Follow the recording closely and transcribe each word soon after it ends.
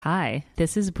Hi,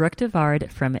 this is Brooke Devard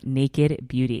from Naked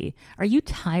Beauty. Are you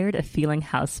tired of feeling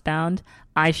housebound?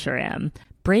 I sure am.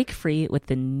 Break free with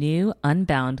the new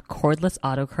Unbound cordless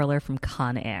auto curler from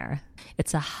Conair.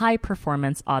 It's a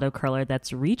high-performance auto curler that's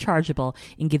rechargeable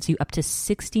and gives you up to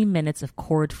 60 minutes of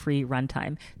cord-free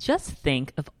runtime. Just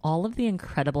think of all of the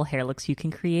incredible hair looks you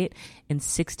can create in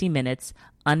 60 minutes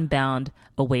unbound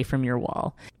away from your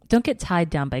wall. Don't get tied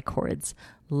down by cords.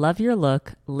 Love your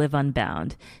look, live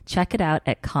unbound. Check it out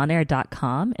at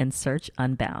conair.com and search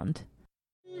Unbound.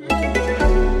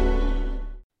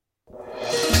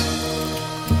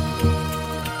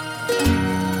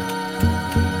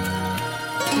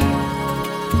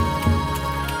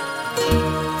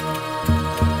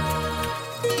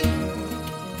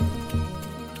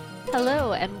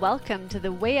 Hello and welcome to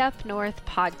the Way Up North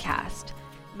podcast.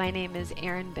 My name is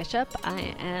Erin Bishop. I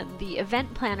am the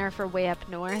event planner for Way Up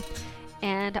North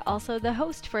and also the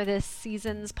host for this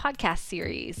season's podcast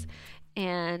series.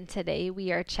 And today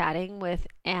we are chatting with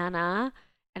Anna,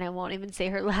 and I won't even say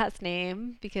her last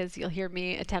name because you'll hear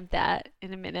me attempt that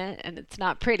in a minute, and it's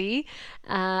not pretty,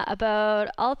 about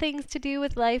all things to do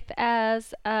with life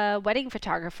as a wedding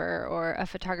photographer or a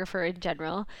photographer in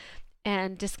general.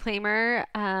 And disclaimer,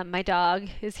 my dog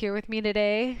is here with me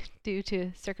today due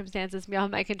to circumstances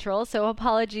beyond my control, so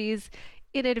apologies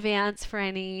in advance for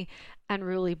any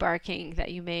unruly barking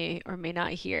that you may or may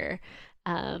not hear.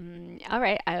 All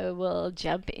right, I will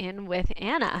jump in with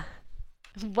Anna.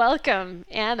 Welcome,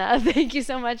 Anna. Thank you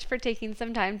so much for taking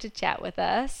some time to chat with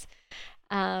us.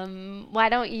 Why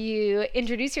don't you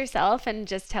introduce yourself and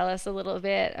just tell us a little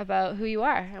bit about who you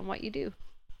are and what you do?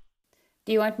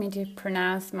 Do you want me to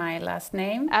pronounce my last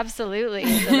name? Absolutely,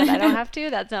 so that I don't have to.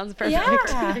 That sounds perfect.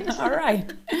 Yeah, all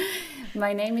right.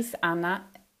 My name is Anna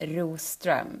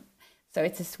Rostr. So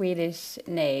it's a Swedish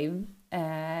name,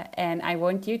 and I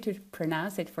want you to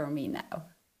pronounce it for me now.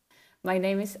 My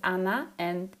name is Anna,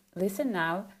 and listen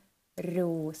now,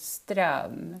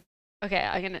 Rostr. Okay,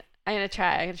 I'm gonna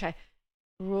try.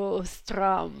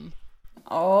 Rostr.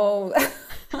 Oh.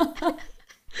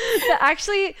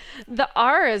 Actually, the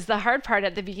R is the hard part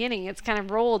at the beginning. It's kind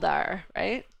of rolled R,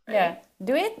 right? Yeah.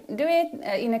 Do it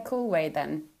in a cool way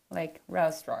then, like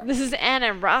Rostr. This is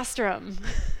Anna Rostrum.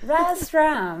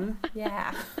 Rostrum.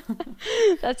 Yeah.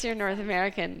 That's your North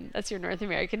American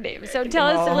name. So tell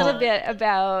us a little bit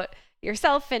about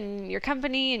yourself and your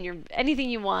company and anything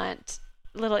you want.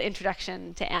 A little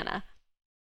introduction to Anna.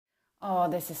 Oh,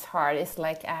 this is hard. It's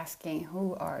like asking,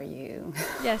 who are you?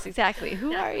 Yes, exactly.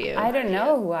 Who are you? I don't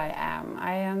know who I am.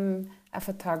 I am a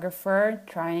photographer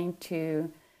trying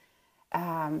to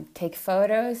take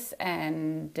photos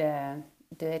and do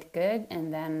it good,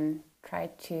 and then try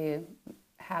to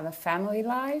have a family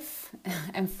life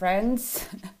and friends.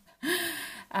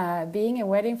 Being a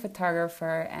wedding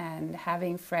photographer and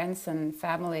having friends and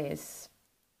family is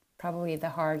probably the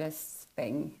hardest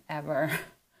thing ever.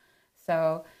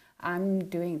 So I'm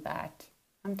doing that.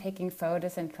 I'm taking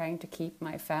photos and trying to keep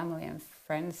my family and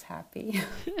friends happy.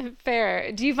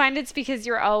 Fair. Do you find it's because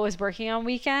you're always working on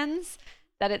weekends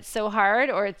that it's so hard,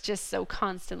 or it's just so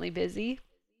constantly busy?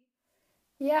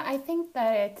 Yeah, I think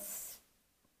that it's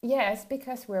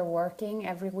because we're working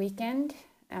every weekend.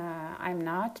 I'm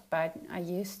not, but I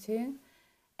used to.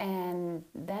 And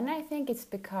then I think it's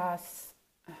because,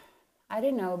 I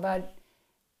don't know, but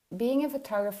being a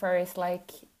photographer is like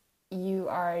you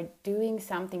are doing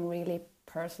something really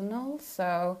personal,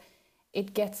 so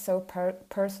it gets so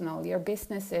personal. Your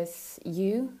business is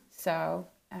you, so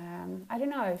I don't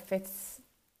know if it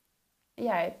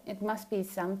must be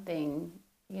something,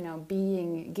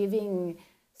 giving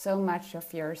so much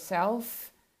of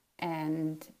yourself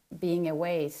and being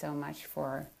away so much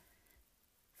from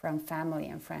family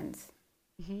and friends.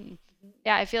 Mm-hmm.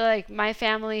 Yeah, I feel like my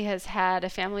family has had a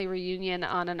family reunion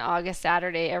on an August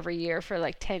Saturday every year for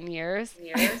like 10 years.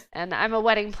 And I'm a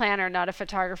wedding planner, not a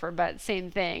photographer, but same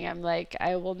thing. I'm like,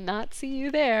 I will not see you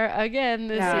there again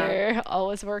this year.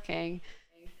 Always working.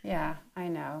 Yeah, I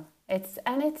know. I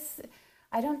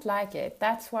don't like it.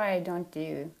 That's why I don't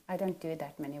do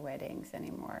that many weddings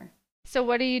anymore. So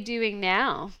what are you doing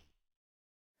now?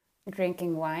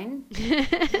 Drinking wine.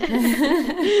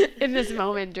 In this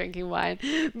moment, drinking wine.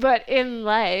 But in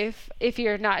life, if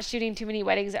you're not shooting too many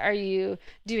weddings, are you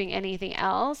doing anything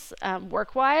else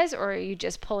work-wise, or are you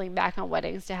just pulling back on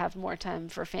weddings to have more time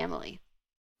for family?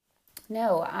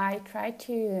 No, I try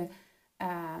to,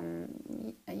 I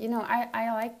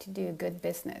like to do good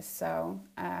business. So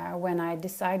when I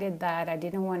decided that I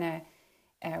didn't want to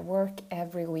work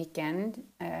every weekend,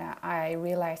 I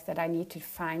realized that I need to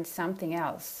find something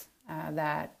else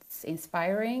that's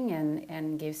inspiring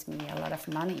and gives me a lot of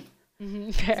money.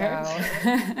 Fair. So,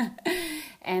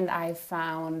 and I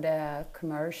found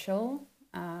commercial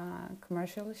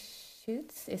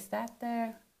shoots. Is that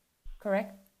the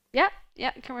correct? Yeah,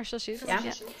 commercial shoots. Yeah.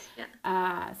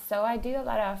 So I do a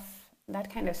lot of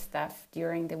that kind of stuff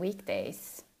during the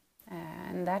weekdays,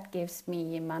 and that gives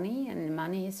me money, and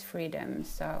money is freedom.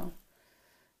 So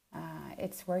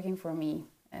it's working for me.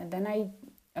 And then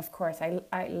of course,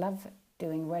 I love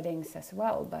doing weddings as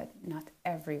well, but not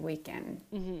every weekend.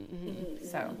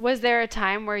 So Was there a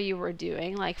time where you were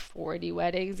doing like 40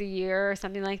 weddings a year or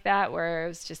something like that, where it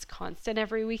was just constant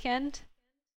every weekend?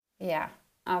 yeah,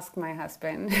 ask my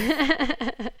husband.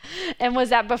 And was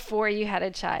that before you had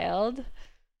a child?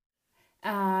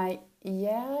 Yeah,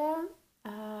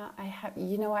 I have.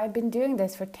 I've been doing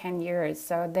this for 10 years,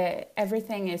 so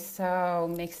everything is so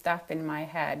mixed up in my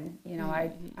head.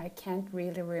 I can't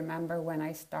really remember when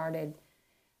I started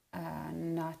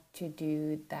not to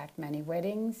do that many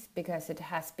weddings, because it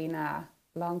has been a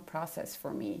long process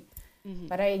for me.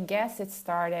 But I guess it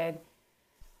started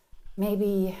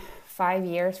maybe 5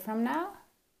 years from now,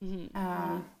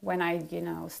 when I,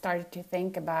 started to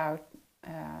think about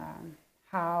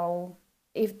how,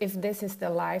 if this is the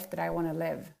life that I want to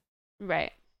live.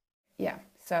 Right. Yeah.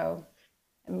 So,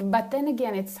 but then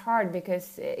again, it's hard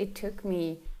because it took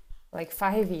me like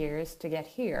 5 years to get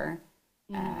here.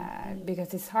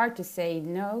 Because it's hard to say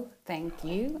no, thank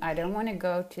you. I don't want to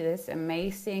go to this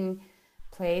amazing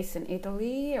place in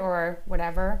Italy or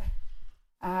whatever.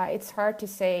 It's hard to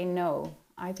say no.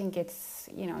 I think it's,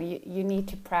 you need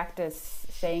to practice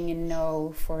saying a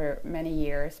no for many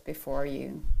years before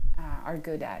you are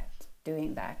good at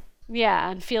doing that. Yeah,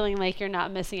 and feeling like you're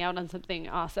not missing out on something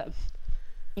awesome.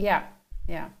 Yeah.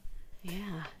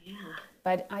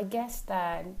 But I guess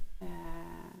that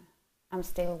I'm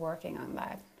still working on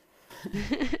that.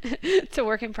 It's a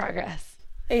work in progress.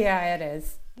 Yeah, it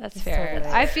is. That's fair.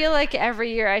 Totally. I feel like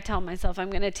every year I tell myself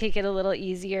I'm going to take it a little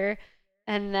easier,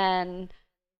 and then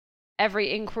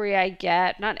every inquiry I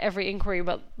get, not every inquiry,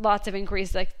 but lots of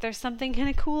inquiries, like there's something kind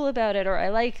of cool about it, or I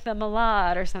like them a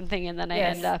lot or something, and then I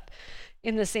end up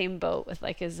in the same boat with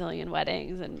like a zillion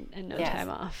weddings and no time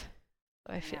off.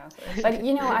 So I feel. But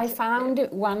I found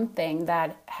one thing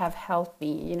that have helped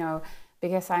me,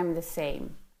 because I'm the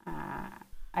same.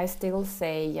 I still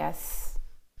say yes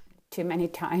too many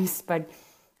times, but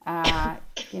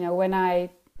when I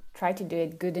try to do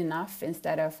it good enough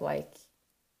instead of like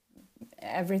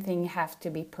everything have to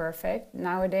be perfect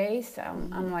nowadays,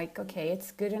 I'm like, okay,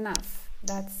 it's good enough.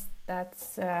 That's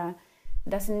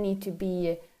doesn't need to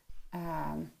be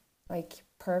like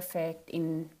perfect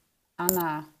in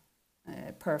Anna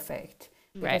perfect,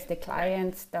 because the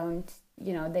clients don't,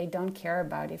 they don't care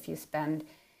about if you spend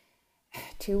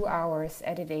 2 hours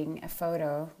editing a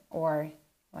photo or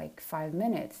like 5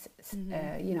 minutes.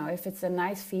 If it's a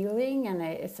nice feeling and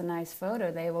it's a nice photo,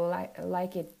 they will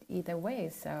like it either way.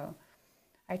 So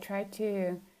I try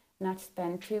to not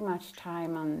spend too much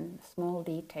time on small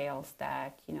details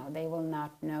that they will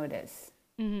not notice.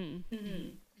 So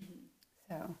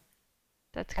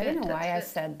that's good. I don't know why I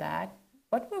said that.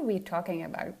 What were we talking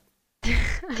about?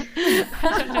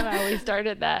 I don't know how we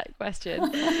started that question.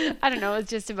 I don't know.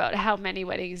 It's just about how many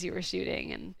weddings you were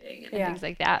shooting and things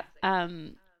like that. How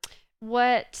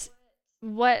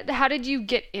did you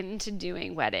get into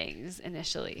doing weddings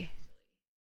initially?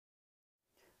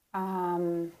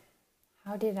 How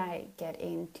did I get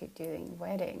into doing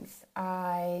weddings?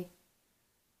 I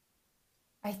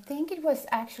think it was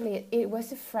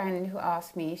a friend who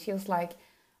asked me. She was like,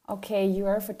 okay, you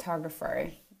are a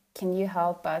photographer. Can you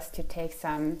help us to take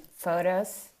some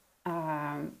photos?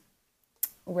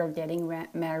 We're getting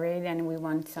married and we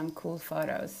want some cool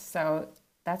photos. So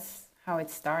that's how it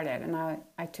started. And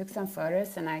I took some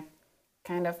photos and I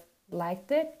kind of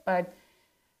liked it. But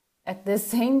at the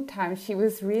same time, she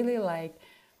was really like,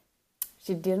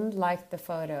 she didn't like the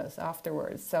photos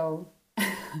afterwards. So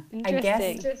I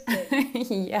guess,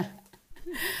 yeah.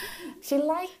 She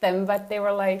liked them, but they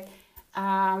were like,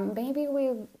 maybe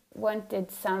we wanted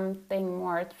something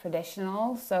more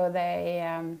traditional, so they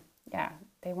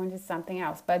wanted something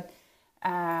else. But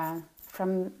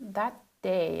from that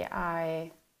day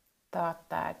I thought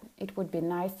that it would be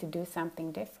nice to do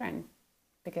something different,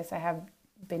 because I have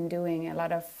been doing a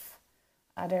lot of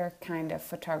other kind of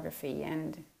photography,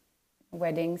 and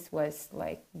weddings was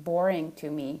like boring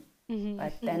to me.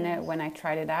 But then when I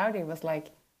tried it out, it was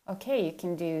like, okay, you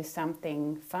can do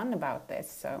something fun about this.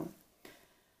 So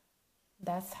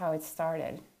that's how it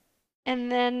started. And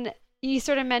then you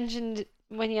sort of mentioned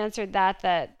when you answered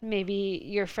that maybe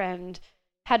your friend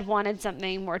had wanted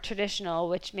something more traditional,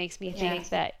 which makes me think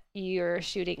that your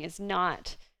shooting is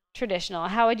not traditional.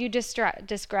 How would you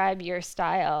describe your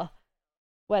style,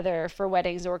 whether for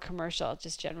weddings or commercial,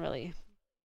 just generally?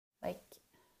 Like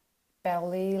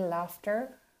belly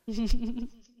laughter.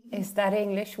 Is that an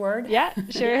English word? Yeah,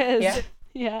 sure is. Yeah.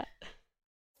 Yeah.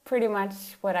 Pretty much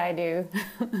what I do.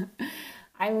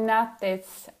 I'm not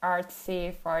this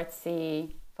artsy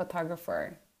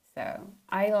photographer. So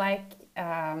I like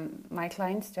my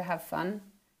clients to have fun,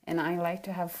 and I like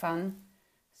to have fun.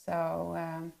 So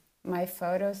my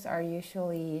photos are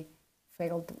usually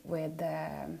filled with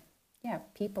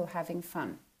people having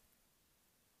fun.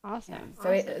 Awesome.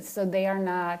 Yeah. So they are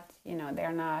not,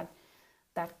 they're not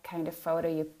that kind of photo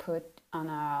you put on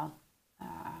a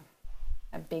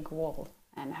big wall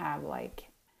and have like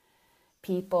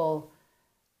people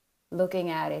looking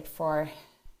at it for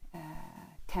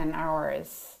 10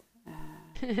 hours.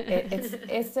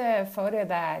 It's a photo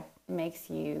that makes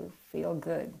you feel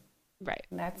good. Right.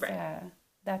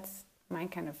 That's my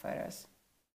kind of photos.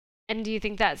 And do you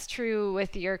think that's true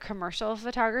with your commercial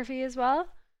photography as well?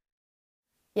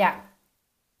 Yeah.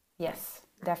 Yes,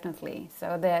 definitely.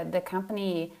 So the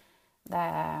company,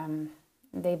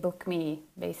 they book me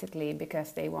basically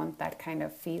because they want that kind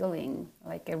of feeling,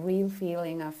 like a real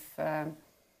feeling of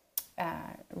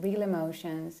real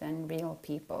emotions and real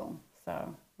people.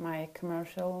 So my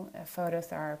commercial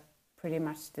photos are pretty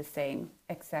much the same,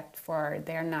 except for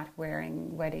they're not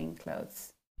wearing wedding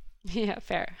clothes. Yeah,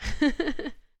 fair.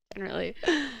 Generally.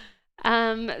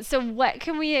 So what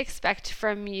can we expect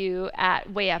from you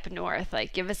at Way Up North?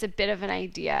 Like, give us a bit of an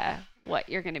idea what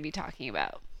you're going to be talking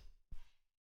about.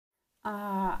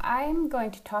 I'm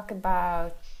going to talk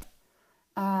about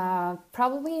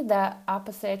probably the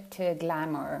opposite to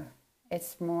glamour.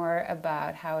 It's more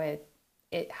about how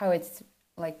it's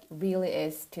like really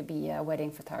is to be a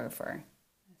wedding photographer.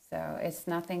 So it's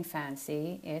nothing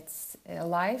fancy. It's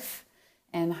life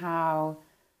and how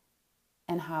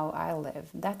I live.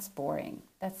 That's boring.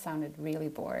 That sounded really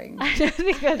boring. I don't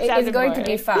think that sounded It's going boring.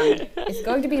 to be fun. It's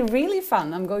going to be really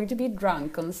fun. I'm going to be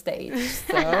drunk on stage.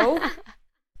 So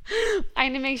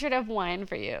I'm going to make sure to have wine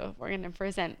for you. We're going to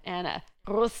present Anna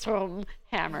Rostr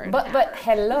hammered. But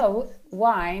hello,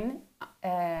 wine.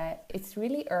 It's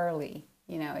really early.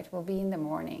 It will be in the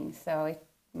morning, so it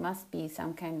must be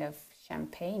some kind of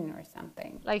champagne or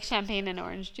something. Like champagne and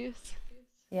orange juice?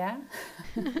 Yeah,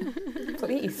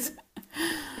 please.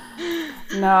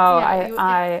 No,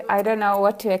 Yeah, I don't know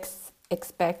what to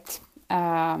expect.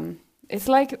 It's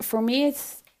like for me,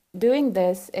 it's doing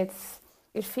this. It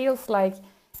feels like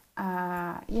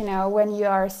when you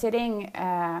are sitting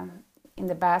in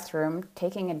the bathroom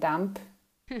taking a dump,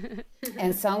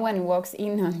 and someone walks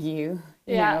in on you.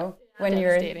 When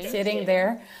you're sitting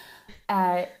there,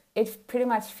 it pretty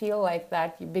much feel like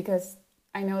that because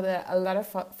I know that a lot of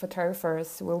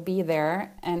photographers will be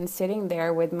there and sitting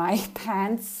there with my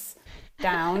pants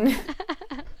down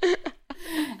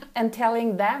and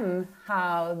telling them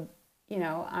how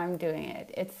I'm doing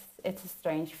it. It's a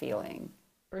strange feeling.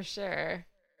 For sure.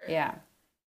 Yeah.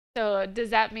 So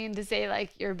does that mean to say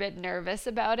like you're a bit nervous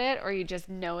about it, or you just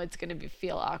know it's going to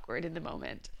feel awkward in the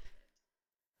moment?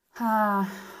 I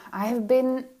have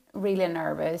been really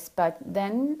nervous, but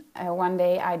then one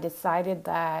day I decided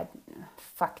that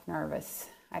fuck nervous.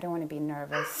 I don't want to be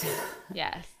nervous.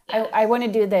 Yes. I want to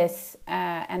do this,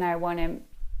 and I want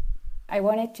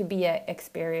it to be an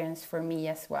experience for me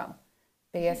as well,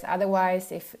 because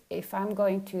otherwise, if I'm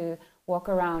going to walk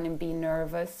around and be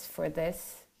nervous for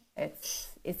this, it's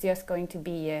just going to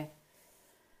be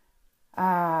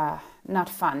not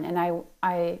fun. And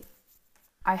I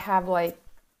have like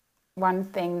one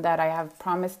thing that I have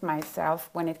promised myself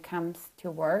when it comes to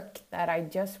work, that I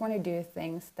just want to do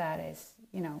things that is,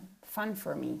 fun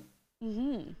for me.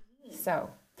 Mm-hmm. So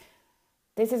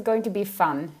this is going to be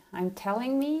fun. I'm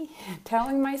telling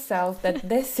myself that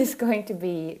this is going to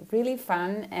be really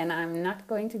fun, and I'm not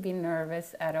going to be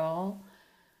nervous at all.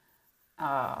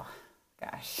 Oh,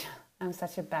 gosh, I'm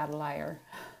such a bad liar.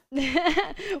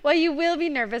 Well, you will be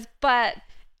nervous, but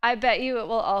I bet you it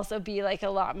will also be like a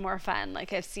lot more fun.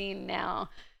 Like I've seen now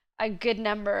a good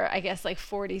number, I guess like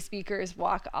 40 speakers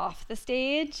walk off the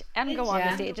stage and go on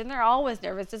the stage, and they're always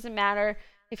nervous. Doesn't matter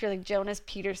if you're like Jonas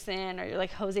Peterson or you're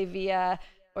like Jose Villa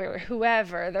or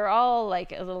whoever, they're all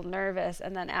like a little nervous,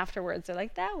 and then afterwards they're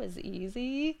like, that was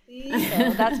easy.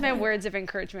 So that's my words of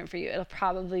encouragement for you. It'll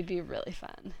probably be really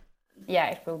fun.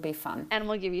 Yeah, it will be fun. And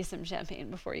we'll give you some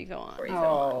champagne before you go on.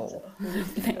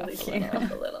 Thank you.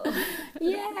 A little.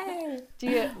 Yay!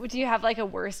 Do you have like a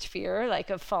worst fear, like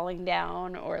of falling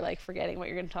down or like forgetting what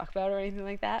you're going to talk about or anything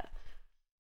like that?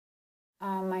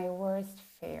 My worst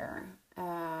fear,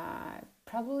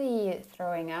 probably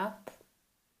throwing up.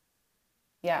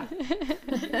 Yeah.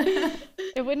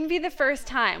 It wouldn't be the first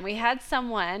time. We had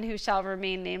someone who shall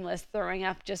remain nameless throwing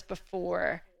up just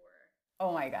before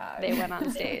Oh my God. they went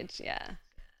on stage. Yeah.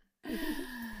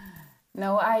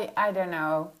 No, I don't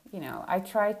know. I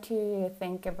try to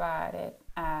think about it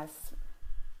as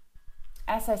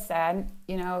I said,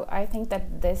 I think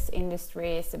that this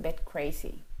industry is a bit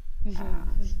crazy.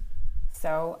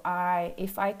 So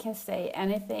if I can say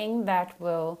anything that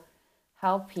will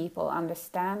help people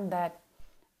understand that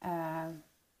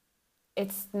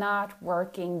it's not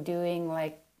working doing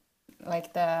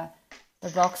like the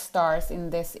rock stars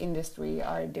in this industry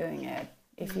are doing it.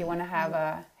 If you want to have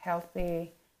a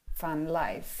healthy, fun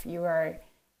life,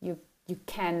 you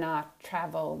cannot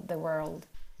travel the world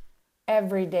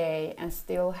every day and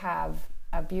still have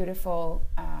a beautiful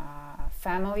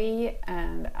family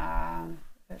and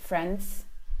friends,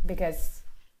 because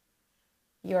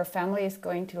your family is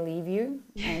going to leave you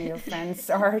and your friends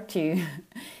are too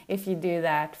if you do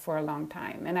that for a long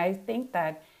time. And I think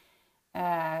that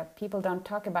people don't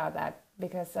talk about that,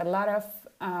 because a lot of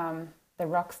the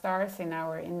rock stars in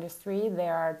our industry, they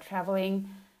are traveling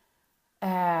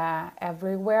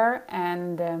everywhere,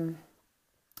 and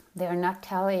they're not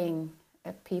telling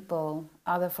people,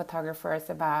 other photographers,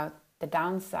 about the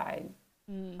downside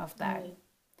of that.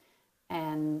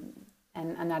 And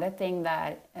another thing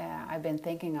that I've been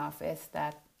thinking of is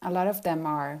that a lot of them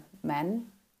are men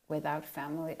without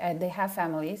family. They have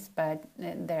families, but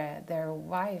their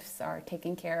wives are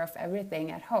taking care of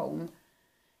everything at home.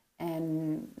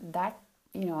 And that,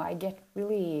 I get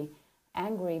really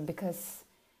angry, because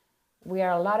we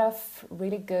are a lot of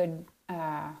really good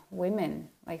women,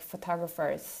 like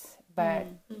photographers, but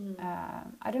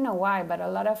I don't know why, but a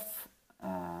lot of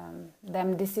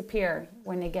them disappear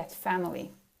when they get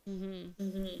family.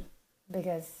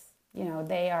 Because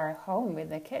they are home with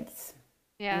the kids,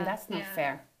 and that's not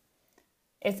fair.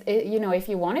 If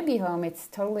you want to be home, it's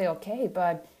totally okay,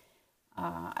 but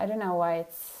I don't know why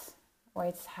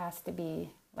it has to be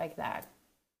like that.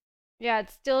 Yeah, it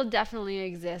still definitely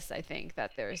exists. I think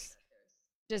that there's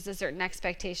just a certain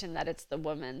expectation that it's the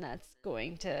woman that's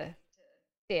going to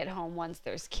stay at home once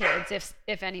there's kids,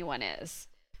 if anyone is.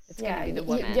 It's going to be the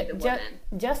woman.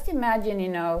 Just imagine,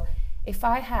 if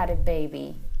I had a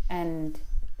baby and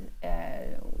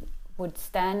would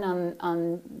stand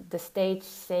on the stage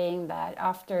saying that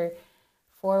after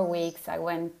 4 weeks I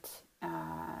went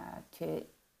to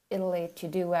Italy to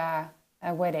do a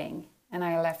wedding, and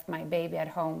I left my baby at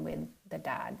home with the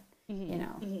dad.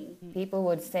 People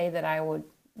would say that I would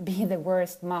be the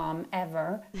worst mom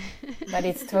ever, but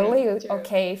it's totally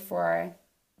okay for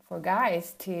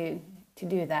guys to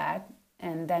do that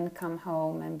and then come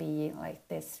home and be like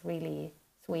this really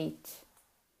sweet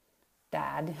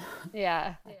dad.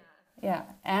 Yeah. Yeah,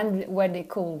 and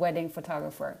cool wedding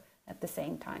photographer at the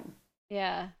same time.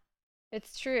 Yeah,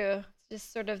 it's true. It's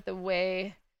just sort of the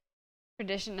way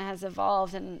tradition has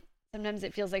evolved, and sometimes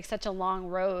it feels like such a long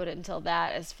road until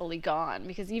that is fully gone,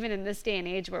 because even in this day and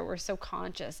age where we're so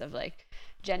conscious of like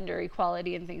gender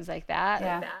equality and things like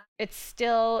that, it's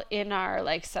still in our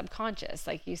like subconscious,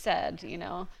 like you said,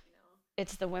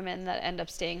 it's the women that end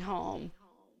up staying home.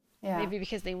 Maybe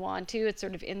because they want to, it's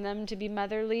sort of in them to be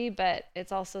motherly, but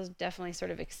it's also definitely sort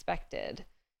of expected.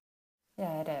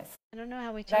 Yeah, it is. I don't know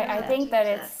how we change that.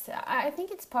 I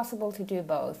think it's possible to do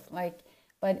both, but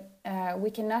we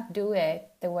cannot do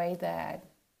it the way that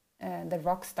the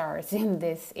rock stars in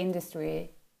this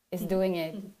industry is doing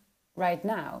it right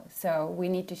now. So we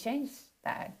need to change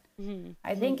that.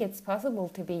 I think it's possible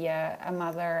to be a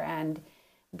mother and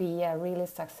be a really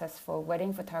successful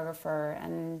wedding photographer,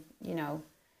 and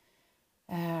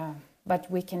but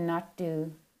we cannot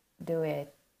do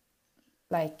it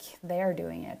like they're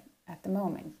doing it at the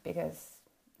moment, because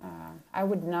I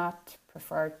would not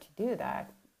prefer to do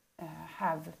that.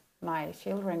 Have my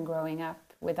children growing up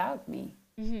without me.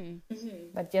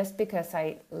 But just because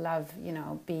I love,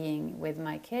 being with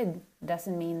my kid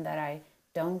doesn't mean that I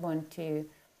don't want to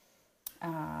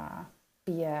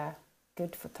be a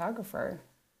good photographer.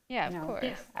 Yeah, of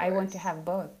course. I want to have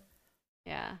both.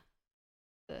 Yeah.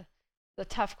 The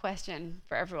tough question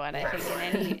for everyone, I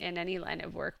think, in any line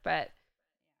of work, but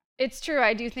it's true.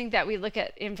 I do think that we look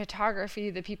at, in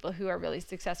photography, the people who are really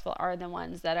successful are the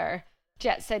ones that are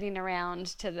jet setting around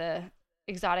to the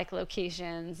exotic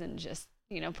locations and just,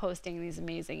 posting these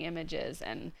amazing images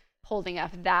and holding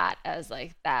up that as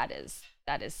like, that is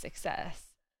success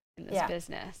in this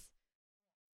business.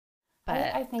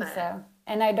 But I think so.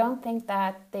 And I don't think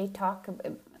that they talk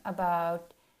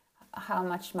about how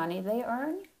much money they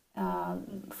earn.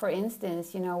 For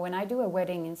instance, when I do a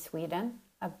wedding in Sweden,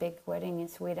 a big wedding in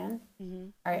Sweden,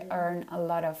 I earn a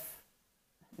lot of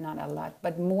not a lot,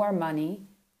 but more money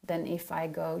than if I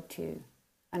go to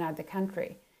another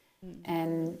country.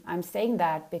 And I'm saying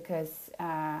that because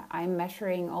I'm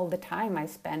measuring all the time I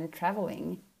spend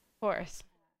traveling. Of course.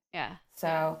 Yeah.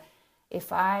 So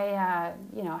if I,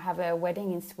 have a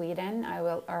wedding in Sweden, I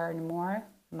will earn more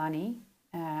money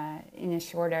in a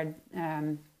shorter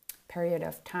period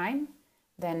of time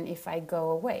than if I go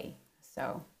away.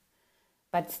 So,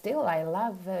 but still, I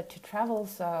love to travel.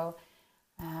 So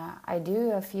I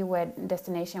do a few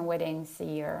destination weddings a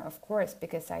year, of course,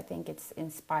 because I think it's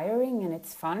inspiring and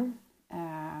it's fun.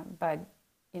 But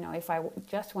if I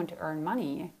just want to earn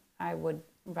money, I would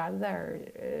rather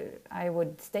I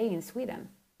would stay in Sweden.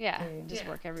 Yeah, just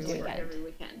work every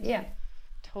weekend. Yeah,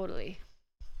 totally.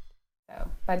 So,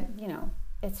 but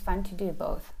it's fun to do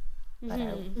both. But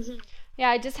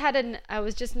yeah, I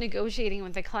was just negotiating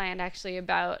with a client actually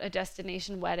about a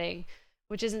destination wedding,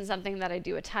 which isn't something that I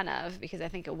do a ton of because I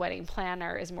think a wedding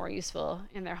planner is more useful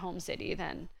in their home city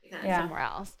than somewhere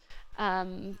else.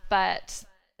 But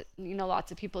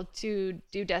lots of people do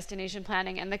destination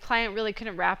planning, and the client really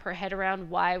couldn't wrap her head around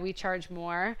why we charge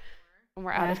more when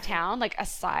we're out of town, like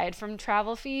aside from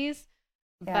travel fees.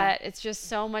 But it's just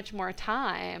so much more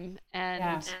time,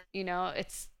 and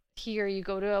it's here you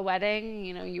go to a wedding,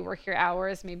 you work your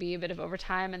hours, maybe a bit of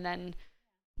overtime, and then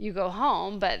you go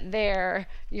home. But there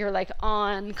you're like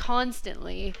on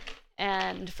constantly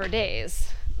and for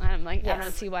days. I'm like, I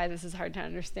don't see why this is hard to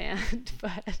understand,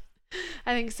 but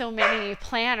I think so many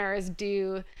planners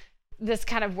do this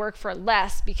kind of work for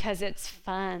less because it's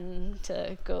fun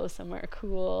to go somewhere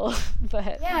cool.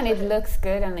 But and it looks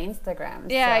good on Instagram.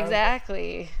 Yeah, so.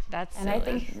 Exactly. That's and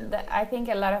silly. I think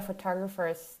a lot of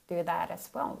photographers do that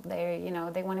as well. They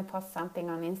they want to post something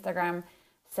on Instagram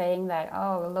saying that,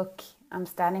 oh, look, I'm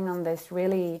standing on this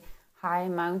really high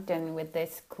mountain with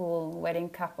this cool wedding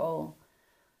couple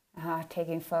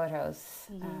taking photos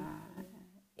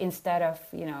instead of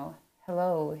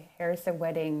hello, here's a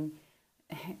wedding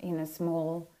in a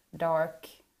small, dark,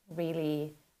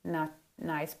 really not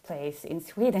nice place in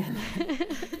Sweden.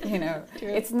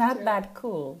 It's not that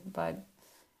cool, but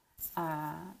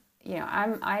I'm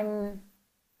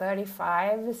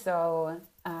 35, so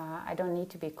I don't need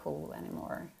to be cool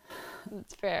anymore.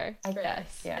 That's fair.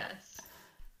 Yes.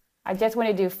 I just want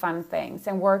to do fun things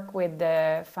and work with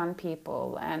the fun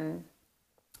people. And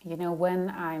when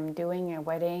I'm doing a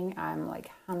wedding, I'm like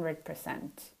 100%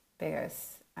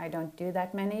 because I don't do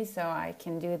that many, so I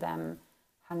can do them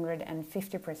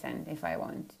 150% if I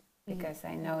want, because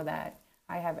I know that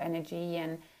I have energy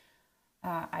and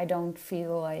I don't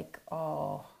feel like,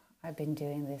 oh, I've been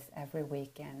doing this every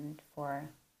weekend for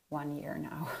 1 year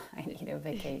now. I need a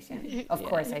vacation. Of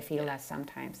course, I feel that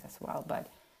sometimes as well, but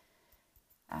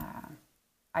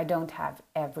I don't have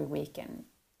every weekend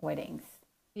weddings.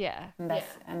 Yeah.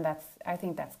 And that's I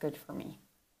think that's good for me.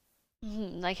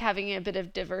 Like having a bit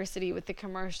of diversity with the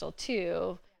commercial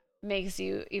too makes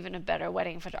you even a better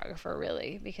wedding photographer,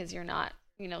 really, because you're not,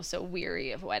 so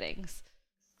weary of weddings.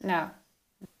 No,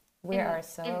 we are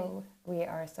so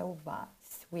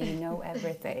vast. We know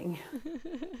everything.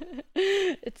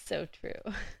 It's so true.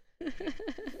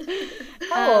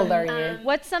 How old are you?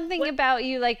 What's something about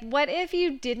you, like, what if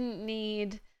you didn't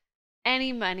need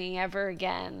any money ever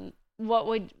again?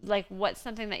 What's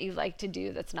something that you like to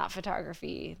do that's not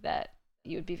photography that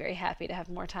you would be very happy to have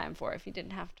more time for if you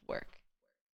didn't have to work?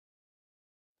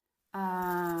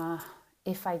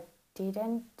 If I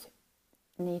didn't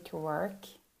need to work,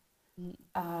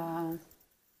 that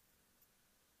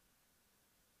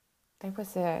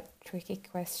was a tricky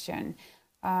question.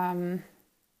 At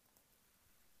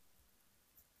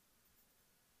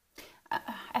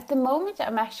the moment,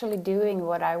 I'm actually doing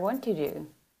what I want to do.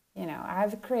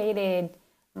 I've created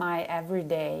my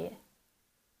everyday.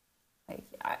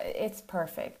 It's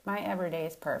perfect. My everyday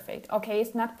is perfect. Okay,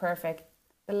 it's not perfect.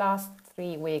 The last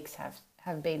 3 weeks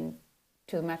have been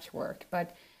too much work,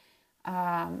 but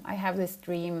I have this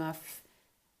dream of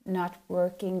not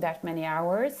working that many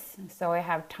hours, so I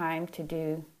have time to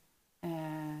do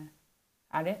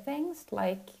other things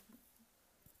like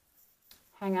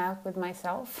hang out with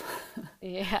myself.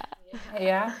 Yeah.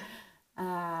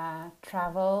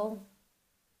 Travel.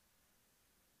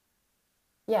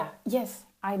 Yes,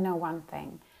 I know one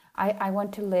thing. I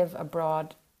want to live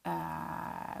abroad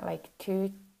like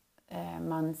 2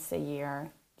 months a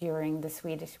year during the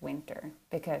Swedish winter,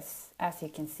 because as you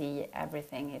can see,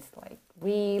 everything is like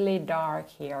really dark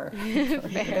here during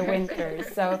the winter.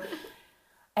 So,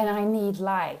 and I need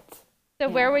light. So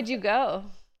where would you go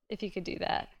if you could do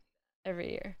that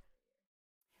every year?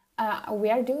 We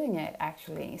are doing it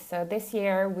actually. So this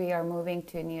year we are moving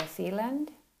to New Zealand.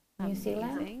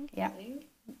 Amazing. Yeah.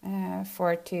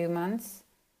 for 2 months.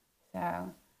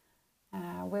 So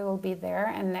we will be there,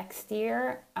 and next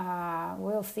year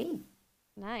we'll see.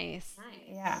 Nice.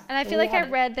 Yeah. And I feel like I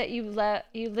read that you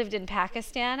lived in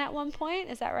Pakistan at one point.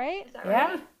 Is that right?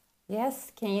 Yeah.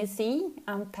 Yes. Can you see?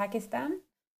 Pakistan.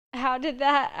 How did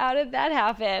that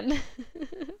happen?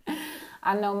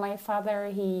 I know my father.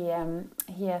 He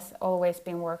has always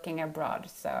been working abroad,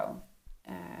 so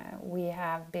we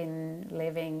have been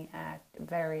living at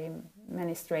very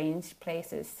many strange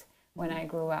places when I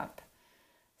grew up.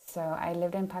 So I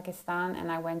lived in Pakistan,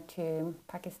 and I went to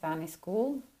Pakistani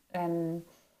school, and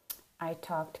I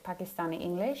talked Pakistani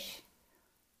English.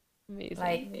 Amazing.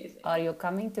 Like, are you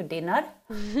coming to dinner?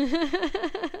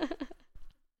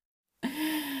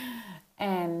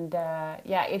 And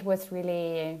yeah, it was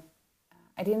really.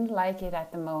 I didn't like it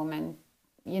at the moment.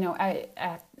 You know,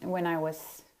 when I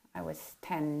was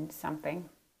 10 something.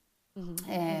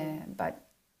 But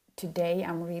today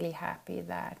I'm really happy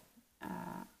that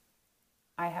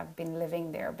I have been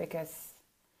living there, because,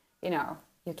 you know,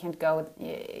 you can't go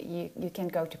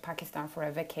to Pakistan for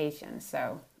a vacation.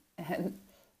 So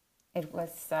it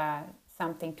was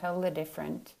something totally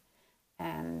different,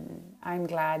 and I'm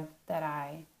glad that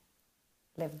I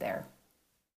lived there.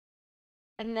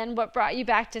 And then what brought you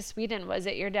back to Sweden? Was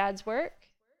it your dad's work?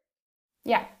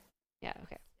 Yeah. Yeah,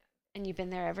 okay. And you've been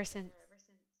there ever since?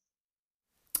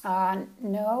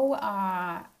 No,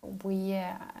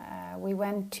 we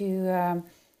went to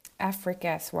Africa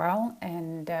as well,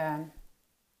 and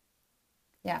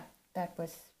yeah, that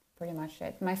was pretty much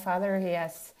it. My father, he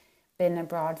has been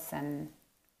abroad since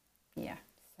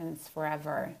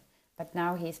forever, but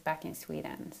now he's back in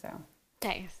Sweden. So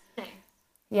Nice.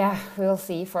 yeah, we'll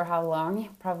see for how long.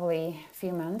 Probably a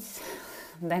few months.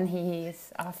 Then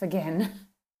he's off again.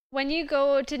 When you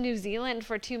go to New Zealand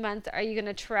for 2 months, are you going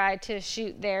to try to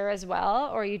shoot there as well,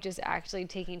 or are you just actually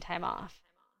taking time off?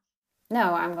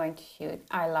 No, I'm going to shoot.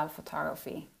 I love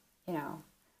photography. You know,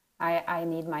 I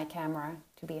need my camera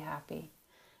to be happy.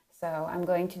 So I'm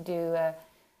going to do,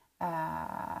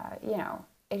 you know,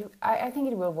 I think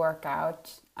it will work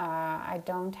out. I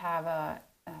don't have a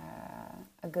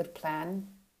good plan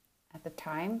at the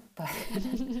time, but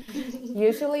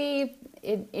usually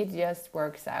it just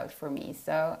works out for me.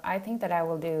 So I think that I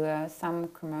will do some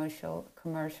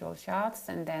commercial shots,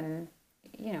 and then,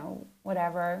 you know,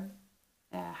 whatever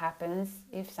happens,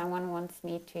 if someone wants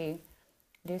me to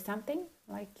do something,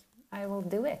 like, I will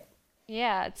do it.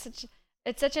 Yeah,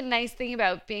 it's such a nice thing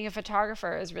about being a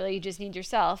photographer, is really you just need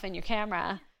yourself and your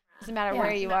camera. Doesn't matter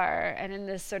where you are. And in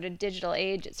this sort of digital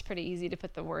age, it's pretty easy to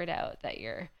put the word out that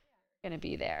you're going to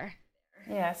be there.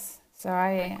 Yes. So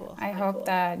I hope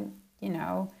that, you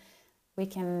know, we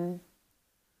can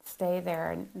stay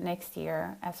there next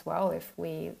year as well if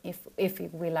we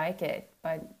like it,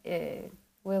 but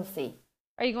we'll see.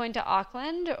 Are you going to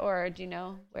Auckland, or do you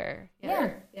know where?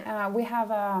 Yeah. We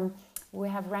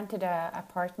have rented a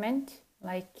apartment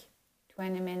like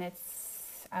 20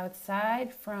 minutes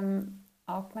outside from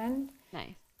Auckland.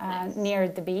 Nice. Near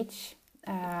the beach.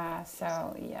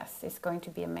 So yes, it's going to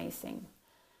be amazing.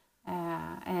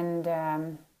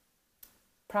 And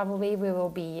probably we will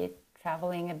be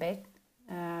traveling a bit,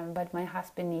 but my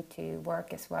husband needs to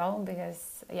work as well,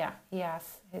 because he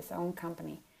has his own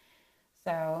company.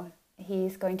 So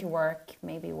he's going to work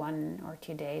maybe 1 or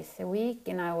 2 days a week,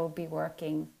 and I will be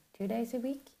working 2 days a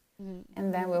week.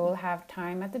 And then we will have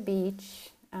time at the beach,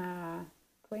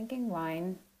 drinking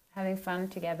wine, having fun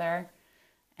together,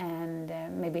 and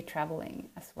maybe traveling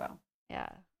as well. Yeah,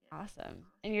 awesome.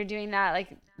 And you're doing that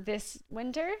like this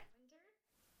winter?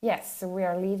 Yes, so we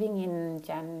are leaving in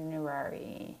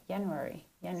January.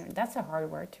 That's a hard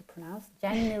word to pronounce.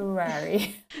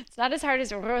 January. It's not as hard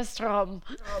as Rostr.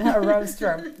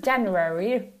 Rostr.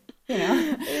 January. You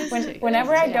know,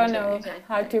 whenever I don't know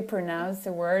how to pronounce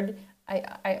the word,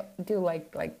 I do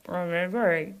like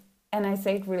and I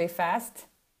say it really fast,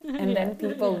 and then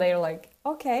people, they're like,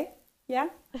 okay, yeah.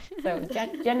 So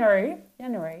January.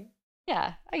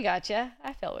 Yeah, I gotcha.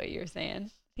 I felt what you were saying.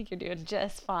 I think you're doing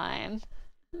just fine.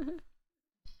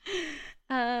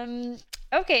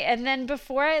 Okay, and then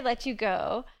before I let you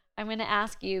go, I'm going to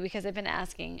ask you, because I've been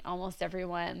asking almost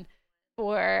everyone,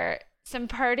 for some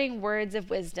parting words of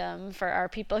wisdom for our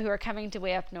people who are coming to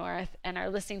Way Up North and are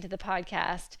listening to the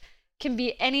podcast. Can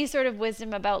be any sort of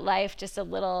wisdom about life, just a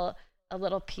little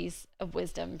piece of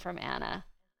wisdom from Anna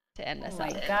to end this Oh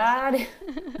up. my God.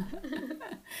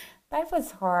 That was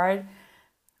hard.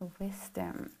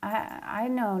 Wisdom. I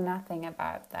know nothing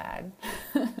about that.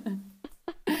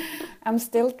 I'm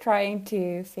still trying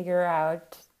to figure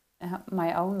out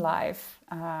my own life.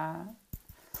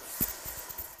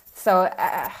 So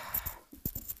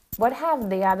What have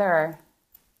the other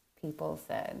people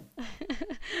said?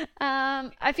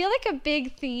 I feel like a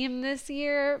big theme this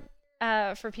year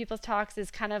for people's talks is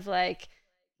kind of like,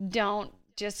 don't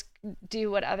just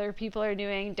do what other people are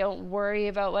doing. Don't worry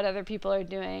about what other people are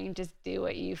doing. Just do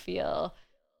what you feel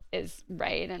is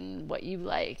right and what you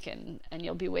like, and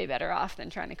you'll be way better off than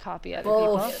trying to copy other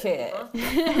Bullshit.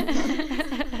 people.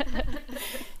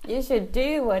 You should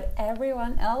do what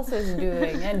everyone else is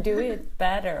doing and do it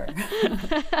better.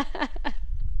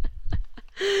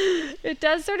 It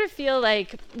does sort of feel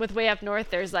like with Way Up North,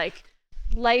 there's like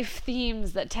life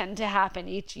themes that tend to happen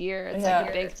each year. It's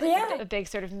like a big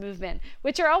sort of movement,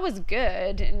 which are always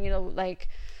good. And, you know, like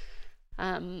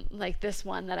this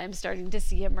one that I'm starting to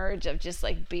see emerge of just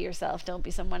like be yourself, don't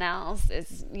be someone else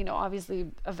is, you know,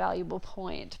 obviously a valuable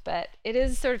point, but it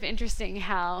is sort of interesting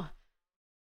how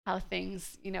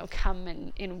things, you know, come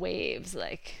in waves,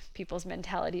 like people's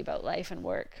mentality about life and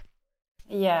work.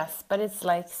 Yes, but it's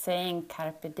like saying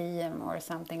carpe diem or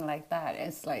something like that.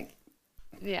 It's like,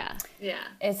 yeah,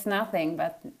 it's nothing,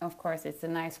 but of course it's a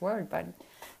nice word, but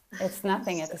it's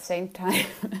nothing at the same time.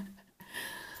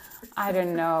 I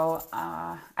don't know.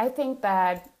 I think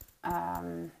that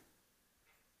I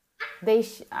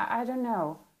don't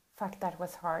know. Fuck, that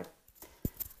was hard.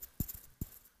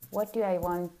 What do I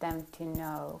want them to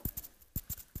know?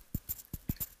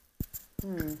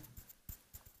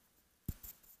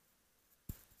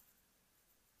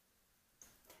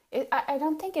 I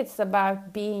don't think it's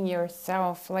about being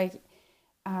yourself. Like,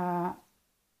 I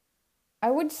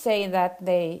would say that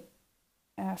they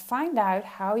find out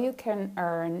how you can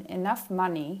earn enough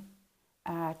money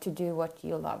to do what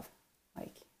you love.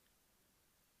 Like,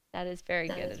 that is very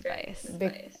good advice.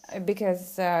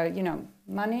 Because you know,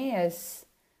 money is.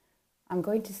 I'm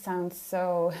going to sound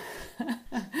so.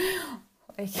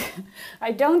 Like,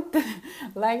 I don't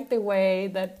like the way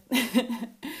that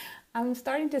I'm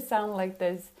starting to sound like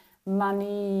this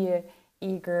money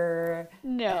eager.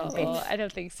 No, I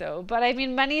don't think so. But I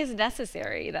mean, money is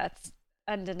necessary. That's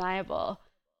undeniable.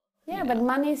 Yeah, but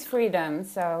money is freedom.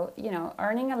 So, you know,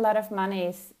 earning a lot of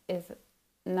money is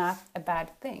not a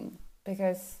bad thing.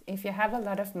 Because if you have a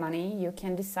lot of money, you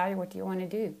can decide what you want to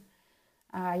do.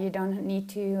 You don't need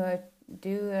to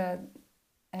do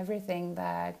everything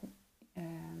that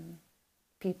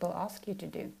people ask you to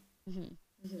do.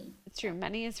 It's true.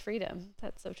 Money is freedom.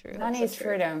 That's so true. Money is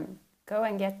freedom. Go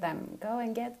and get them. Go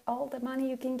and get all the money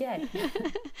you can get.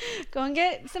 Go and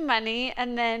get some money,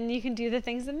 and then you can do the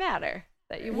things that matter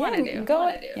that you want to do.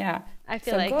 Yeah. I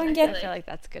feel like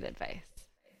that's good advice.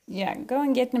 Yeah, go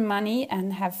and get the money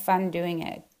and have fun doing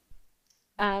it.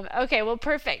 Okay, well,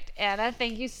 perfect. Anna,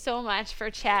 thank you so much for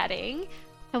chatting.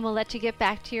 And we'll let you get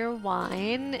back to your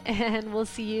wine, and we'll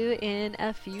see you in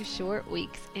a few short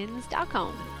weeks in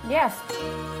Stockholm. Yes.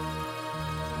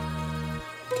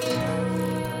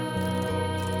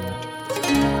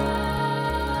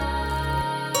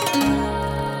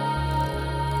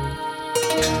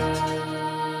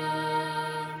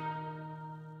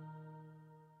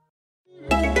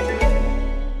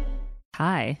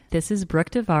 Hi, this is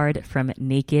Brooke Devard from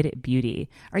Naked Beauty.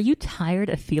 Are you tired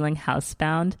of feeling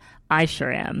housebound? I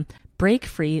sure am. Break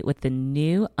free with the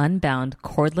new Unbound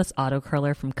cordless auto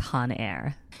curler from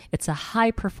Conair. It's a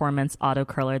high-performance auto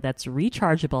curler that's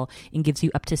rechargeable and gives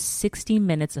you up to 60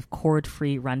 minutes of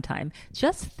cord-free runtime.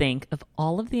 Just think of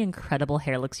all of the incredible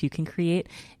hair looks you can create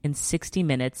in 60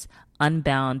 minutes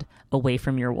unbound away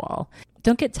from your wall.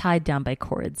 Don't get tied down by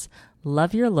cords.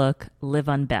 Love your look, live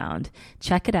unbound.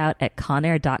 Check it out at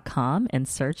conair.com and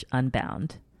search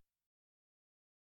Unbound.